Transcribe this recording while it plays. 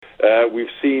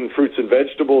We've seen fruits and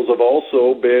vegetables have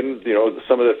also been,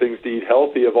 some of the things to eat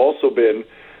healthy have also been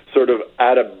sort of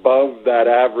at above that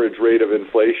average rate of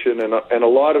inflation, and a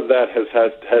lot of that has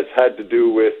had to do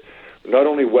with not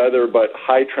only weather but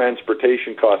high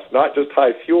transportation costs, not just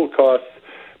high fuel costs,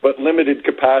 but limited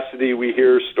capacity. We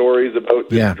hear stories about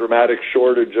the dramatic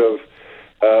shortage of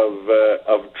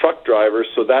truck drivers,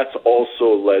 so that's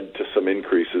also led to some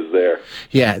increases there.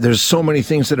 Yeah, there's so many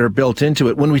things that are built into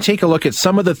it. When we take a look at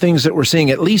some of the things that we're seeing,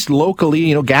 at least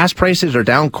locally, gas prices are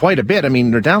down quite a bit. I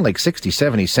mean, they're down like 60,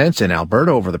 70 cents in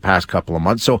Alberta over the past couple of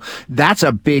months. So that's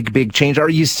a big, big change. Are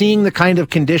you seeing the kind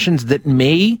of conditions that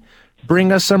may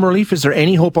bring us some relief? Is there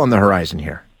any hope on the horizon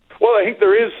here? Well, I think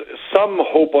there is some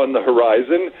hope on the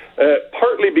horizon,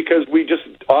 partly because we just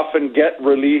often get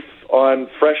relief on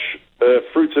fresh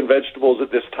fruits and vegetables at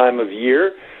this time of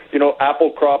year.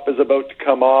 Apple crop is about to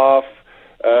come off,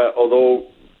 although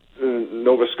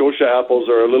Nova Scotia apples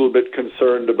are a little bit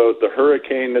concerned about the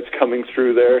hurricane that's coming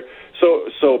through there.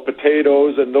 So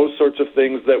potatoes and those sorts of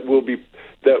things that will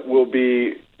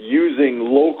be using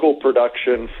local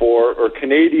production for, or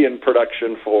Canadian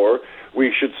production for,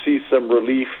 we should see some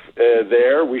relief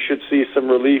there. We should see some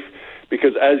relief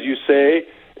because, as you say,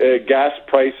 gas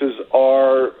prices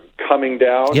are coming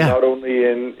down, not only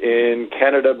in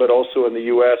Canada but also in the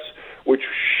U.S., which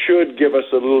should give us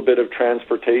a little bit of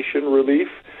transportation relief.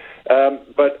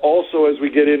 But also, as we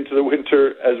get into the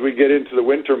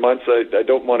winter months, I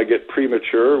don't want to get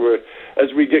premature.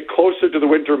 As we get closer to the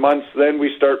winter months, then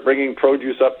we start bringing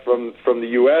produce up from the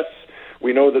U.S.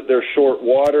 We know that they're short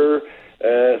water,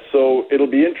 so it'll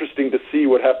be interesting to see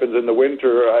what happens in the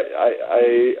winter.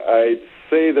 I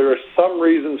say there are some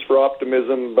reasons for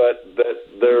optimism, but that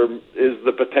there is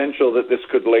the potential that this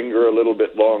could linger a little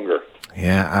bit longer.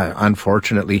 Yeah,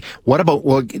 unfortunately. What about,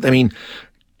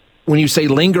 when you say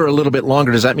linger a little bit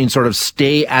longer, does that mean sort of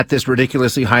stay at this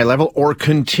ridiculously high level or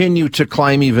continue to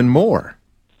climb even more?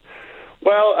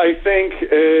 Well, I think,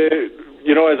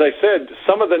 as I said,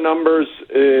 some of the numbers,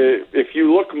 if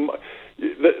you look,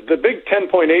 the big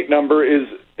 10.8 number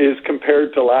is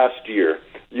compared to last year.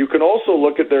 You can also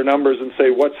look at their numbers and say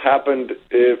what's happened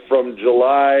from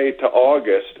July to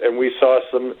August, and we saw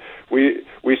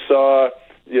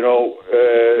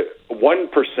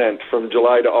 1% from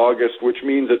July to August, which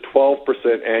means a 12%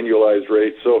 annualized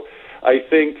rate. So I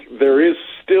think there is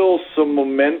still some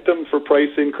momentum for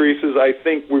price increases. I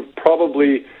think we've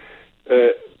probably,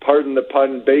 pardon the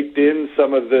pun, baked in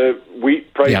some of the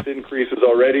wheat price increases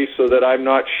already, so that I'm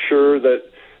not sure that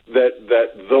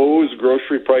those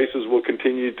grocery prices will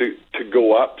continue to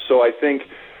go up. So I think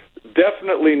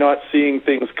definitely not seeing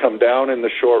things come down in the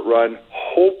short run.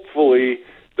 Hopefully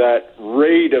that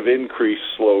rate of increase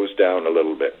slows down a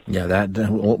little bit. Yeah,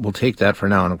 we'll take that for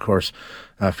now. And of course,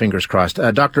 fingers crossed.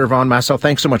 Dr. Yvon Massel,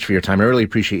 thanks so much for your time. I really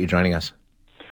appreciate you joining us.